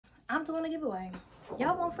I'm doing a giveaway.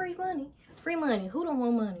 Y'all want free money? Free money. Who don't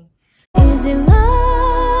want money? Is it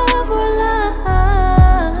love or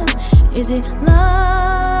lust? Is it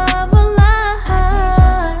love or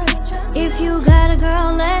lust? If you got a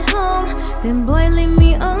girl at home, then boy, leave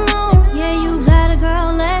me alone. Yeah, you got a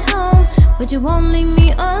girl at home, but you won't leave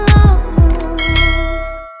me alone.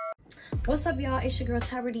 What's up, y'all? It's your girl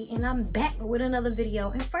Tyra D, and I'm back with another video.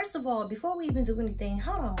 And first of all, before we even do anything,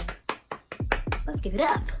 hold on. Let's give it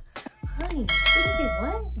up. Honey, we just did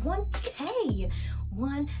what? 1K.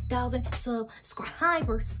 1,000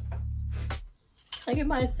 subscribers. I get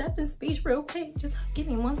my acceptance speech real quick. Just give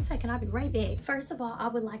me 1 second. I'll be right back. First of all, I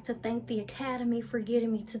would like to thank the Academy for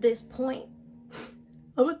getting me to this point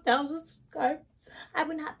of 1,000 subscribers. I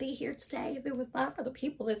would not be here today if it was not for the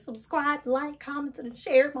people that subscribed, liked, commented, and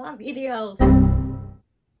shared my videos.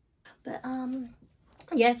 But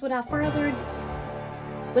yes, without further ado,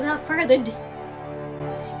 let's play the music.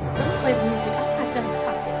 I'm not done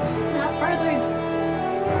talking. Without further ado,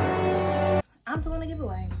 I'm doing a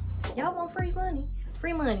giveaway. Y'all want free money?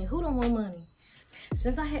 Free money. Who don't want money?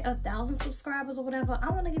 Since I hit 1,000 subscribers or whatever, I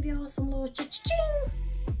want to give y'all some little ching,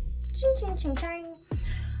 ching, ching, ching, ching.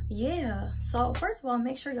 Yeah. So first of all,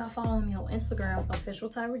 make sure y'all follow me on Instagram, official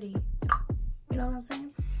Tyra D. You know what I'm saying?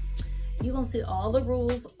 You're gonna see all the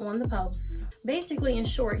rules on the post. Basically, in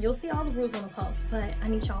short, you'll see all the rules on the post, but I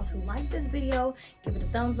need y'all to like this video, give it a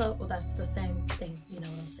thumbs up. Well, that's the same thing, you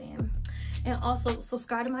know what I'm saying? And also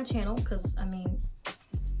subscribe to my channel, because I mean,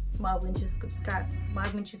 why wouldn't you subscribe? Why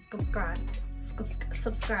wouldn't you subscribe?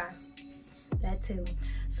 Subscribe. That too.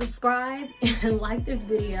 Subscribe and like this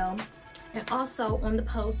video. And also on the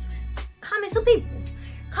post, comment to people.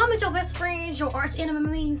 Comment your best friends, your arch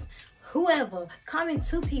enemies, whoever. Comment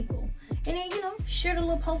to people. And then, you know, share the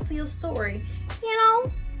little post of your story, you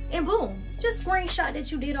know, and boom, just screenshot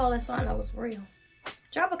that you did all that so I know it's real.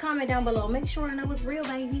 Drop a comment down below. Make sure I know it's real,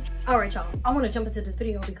 baby. All right, y'all. I want to jump into this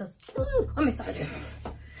video because I'm excited.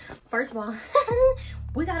 First of all,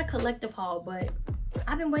 we got a collective haul, but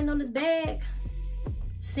I've been waiting on this bag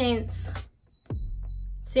since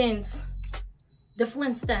the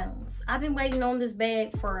Flintstones. I've been waiting on this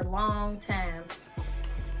bag for a long time.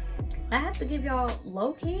 I have to give y'all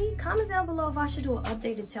low-key. Comment down below if I should do an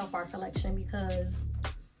updated Telfar collection, because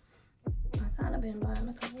I kind of been buying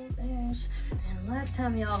a couple of things. And last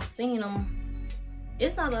time y'all seen them,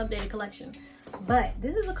 it's not an updated collection. But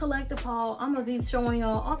this is a collective haul. I'm going to be showing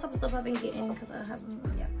y'all all type of stuff I've been getting, because I have,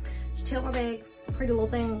 yeah. Telfar bags, pretty little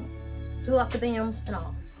thing, do up the bams and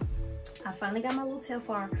all. I finally got my little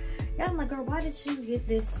Telfar. Yeah, I'm like, girl, why did you get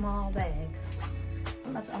this small bag?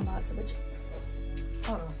 I'm about to unbox it with you.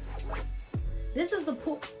 Hold on. This is the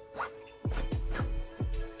pool.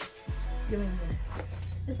 Give me a minute.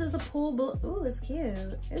 This is the pool blue. Ooh, it's cute.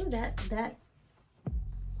 Ooh, that. Can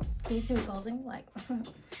you see me posing? Like,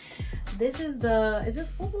 this is the. Is this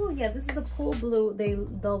pool blue? Yeah, this is the pool blue.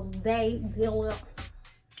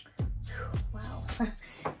 Wow.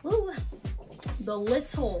 Ooh, the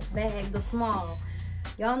little bag, the small.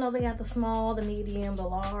 Y'all know they got the small, the medium, the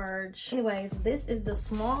large. Anyways, this is the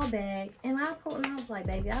small bag. And I was like,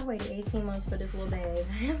 baby, I waited 18 months for this little bag.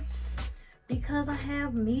 Because I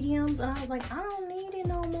have mediums. And I was like, I don't need it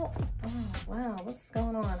no more. Oh, wow. What's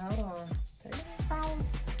going on? Hold on.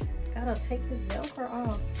 Gotta take this Velcro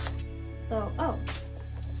off. So, oh.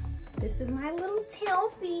 This is my little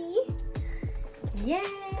Telfie.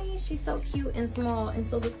 Yay. She's so cute and small. And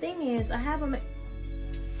so the thing is, I have them.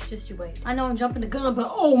 Just you wait. I know I'm jumping the gun,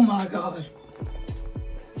 but oh my God.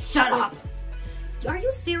 Shut up. Are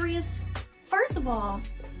you serious? First of all,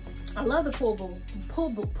 I love the pool blue.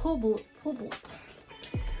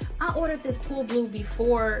 I ordered this pool blue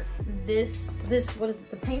before this, what is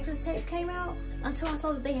it, the painter's tape came out, until I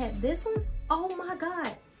saw that they had this one. Oh my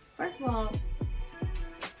God. First of all,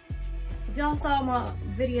 if y'all saw my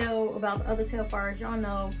video about the other Telfars, y'all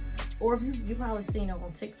know, or if you probably seen it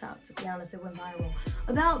on TikTok, to be honest, it went viral,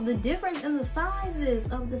 about the difference in the sizes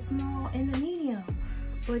of the small and the medium.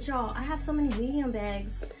 But y'all, I have so many medium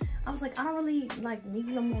bags. I was like, I don't really like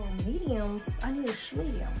medium or mediums. I need a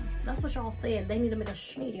schmedium. That's what y'all said. They need to make a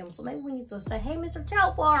schmedium. So maybe we need to say, hey, Mr.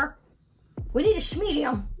 Telfar, we need a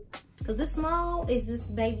schmedium. Because this small is, this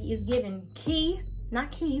baby is giving key, not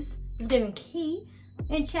keys. It's giving key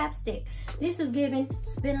and chapstick. This is giving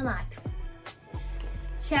spin a night.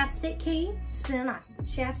 Chapstick key, spin a night.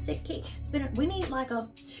 Chapstick key, spin a, we need like a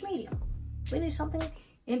schmedium. We need something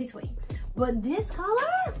in between. But this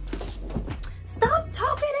color, stop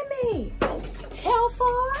talking to me.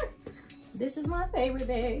 Telfar, this is my favorite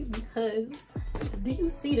bag because do you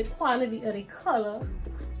see the quality of the color?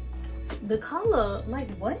 The color, like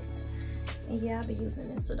what? Yeah, I've been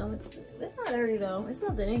using this, so don't, it's not dirty though. It's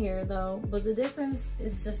nothing in here though, but the difference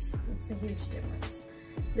is just, it's a huge difference.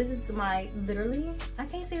 This is my, literally, I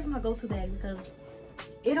can't say it's my go-to bag because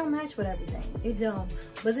it don't match with everything. It don't.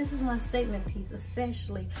 But this is my statement piece,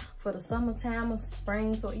 especially for the summertime or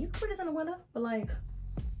spring. So you can put this in the winter, but like,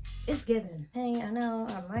 it's given. Hey, I know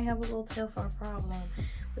I might have a little Telfar problem,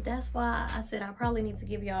 but that's why I said I probably need to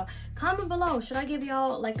give y'all, comment below, should I give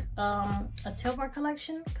y'all like a Telfar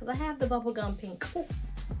collection? Because I have the bubblegum pink. Ooh.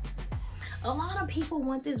 A lot of people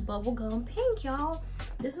want this bubblegum pink, y'all.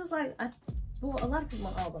 This is like, well, a lot of people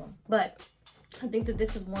want all of them, but I think that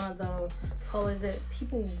this is one of the colors that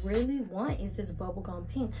people really want, is this bubblegum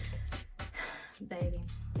pink. Baby,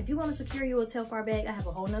 if you want to secure you a Telfar bag, I have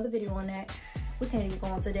a whole nother video on that. We can't even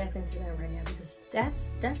go into depth into that right now because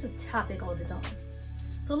that's a topic all the time.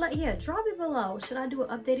 So yeah, drop it below. Should I do an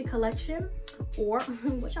updated collection, or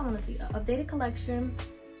what y'all want to see? An updated collection,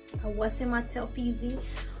 or what's in my Telfeezy,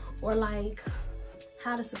 or like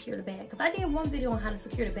how to secure the bag? Because I did one video on how to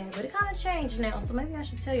secure the bag, but it kind of changed now, so maybe I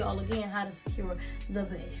should tell you all again how to secure the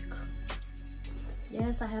bag.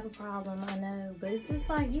 Yes, I have a problem, I know, but it's just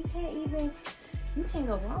like you can't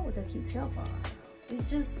go wrong with a cute Telfar. It's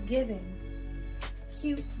just giving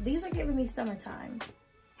cute. These are giving me summertime,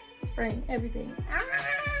 spring, everything.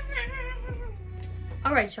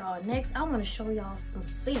 All right, y'all, next I want to show y'all some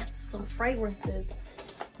scents, some fragrances.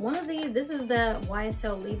 One of these, this is the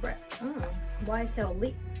YSL Libre.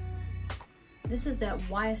 This is that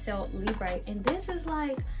YSL Libre, and this is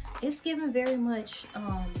like, it's giving very much,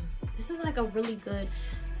 this is like a really good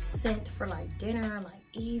scent for like dinner, like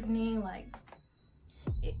evening, like,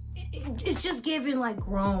 it's just giving like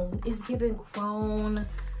grown. It's giving grown. And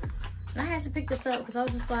I had to pick this up because I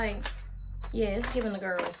was just like, yeah, it's giving the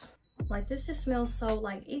girls. Like, this just smells so,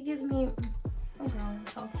 like, it gives me, okay,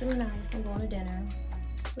 talk to me nice. I'm going to dinner.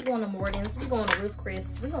 We're going to Morton's. We're going to Ruth Chris.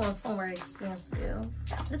 We're going somewhere expensive.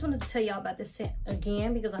 I just wanted to tell y'all about this scent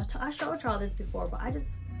again because I showed y'all this before, but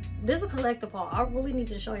this is a collectible. I really need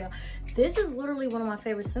to show y'all. This is literally one of my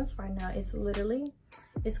favorite scents right now.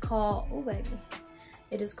 It's called, oh baby.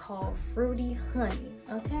 It is called Fruity Honey,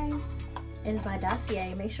 okay? And it's by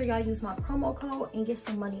Dossier. Make sure y'all use my promo code and get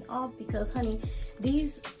some money off because, honey,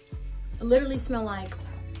 these literally smell like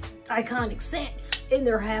iconic scents and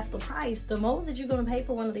they're half the price. The most that you're gonna pay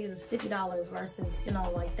for one of these is $50 versus, you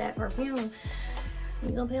know, like that perfume.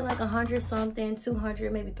 You're gonna pay like 100 something,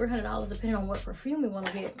 200, maybe $300 depending on what perfume you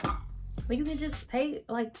wanna get. But you can just pay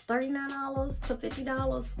like $39 to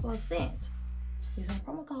 $50 for a scent. Use my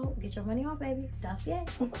promo code, get your money off, baby. Dossier.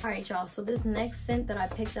 All right, y'all, so this next scent that I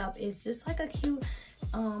picked up is just like a cute,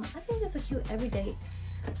 I think it's a cute everyday.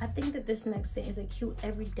 I think that this next scent is a cute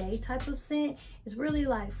everyday type of scent. It's really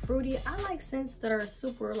like fruity. I like scents that are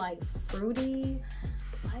super like fruity,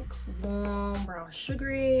 like warm, brown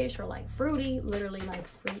sugarish, or like fruity, literally like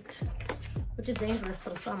fruit, which is dangerous for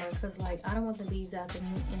the summer because like I don't want the bees after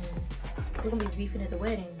me and we're gonna be beefing at the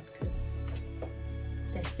wedding because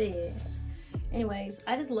that's it. Anyways,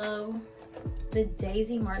 I just love the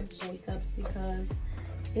Daisy Marc Jacobs because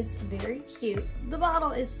it's very cute. The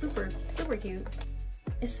bottle is super, super cute.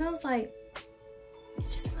 It smells like, it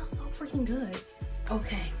just smells so freaking good.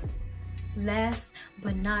 Okay, last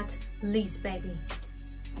but not least, baby.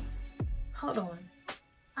 Hold on.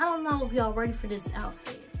 I don't know if y'all ready for this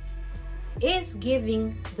outfit. It's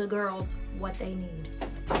giving the girls what they need.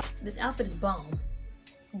 This outfit is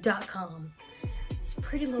bomb.com. It's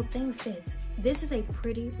Pretty Little Thing fit. This is a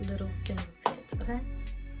Pretty Little Thing fit, okay?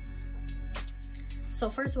 So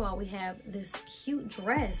first of all, we have this cute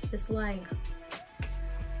dress. It's like,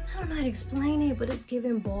 I don't know how to explain it, but it's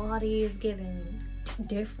giving body, it's giving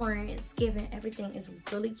different, it's giving everything. It's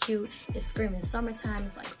really cute. It's screaming summertime.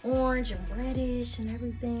 It's like orange and reddish and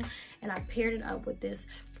everything. And I paired it up with this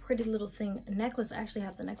Pretty Little Thing necklace. I actually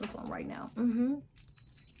have the necklace on right now.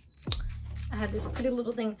 I have this Pretty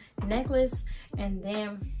Little Thing necklace, and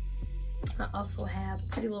then I also have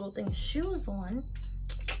Pretty Little Thing shoes on.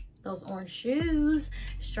 Those orange shoes.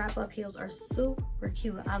 Strap up heels are super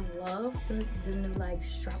cute. I love the new like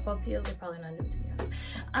strap up heels. They're probably not new to me.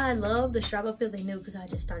 I love the strap up heels. They new because I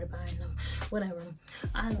just started buying them. Whatever.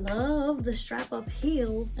 I love the strap up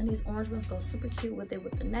heels, and these orange ones go super cute with it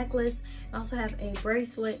with the necklace. I also have a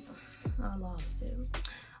bracelet. I lost it.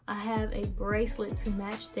 I have a bracelet to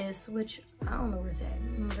match this, which I don't know where it's at.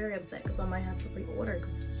 I'm very upset because I might have to reorder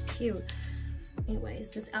because it's cute. Anyways,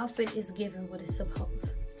 this outfit is giving what it's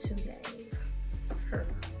supposed to give her.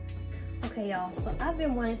 Okay, y'all, so I've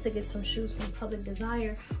been wanting to get some shoes from Public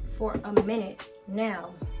Desire for a minute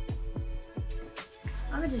now.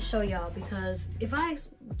 I'm gonna just show y'all because if I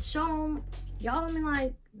show them, Y'all, I mean,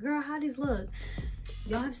 like, girl, how these look?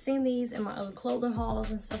 Y'all have seen these in my other clothing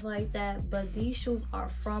hauls and stuff like that, but these shoes are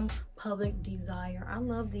from Public Desire. I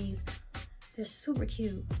love these. They're super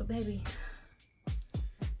cute, but baby,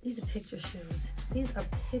 these are picture shoes. These are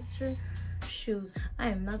picture shoes. I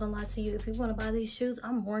am not gonna lie to you. If you want to buy these shoes,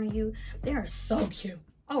 I'm warning you, they are so cute.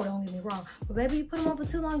 Oh, don't get me wrong, but baby, you put them on for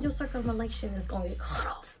too long, your circumambulation is gonna get cut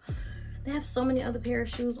off. They have so many other pair of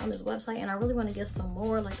shoes on this website, and I really want to get some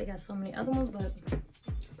more. Like, they got so many other ones, but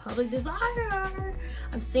Public Desire.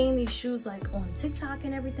 I'm seeing these shoes like on TikTok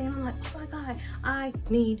and everything. I'm like, oh my god, I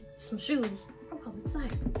need some shoes from Public Desire.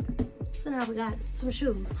 So now we got some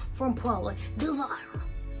shoes from Public Desire.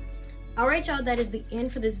 All right, y'all, that is the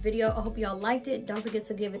end for this video. I hope y'all liked it. Don't forget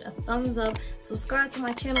to give it a thumbs up, subscribe to my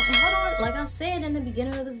channel, and hold on, like I said in the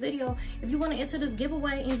beginning of this video, if you want to enter this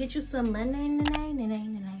giveaway and get you some money,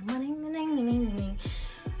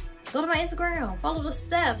 go to my Instagram, follow the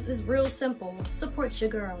steps. It's real simple. Support your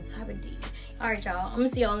girl, Tyra D. All right, y'all, I'm gonna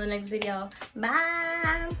see y'all in the next video.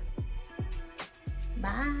 Bye.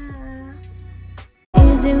 Bye.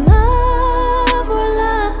 Is it love?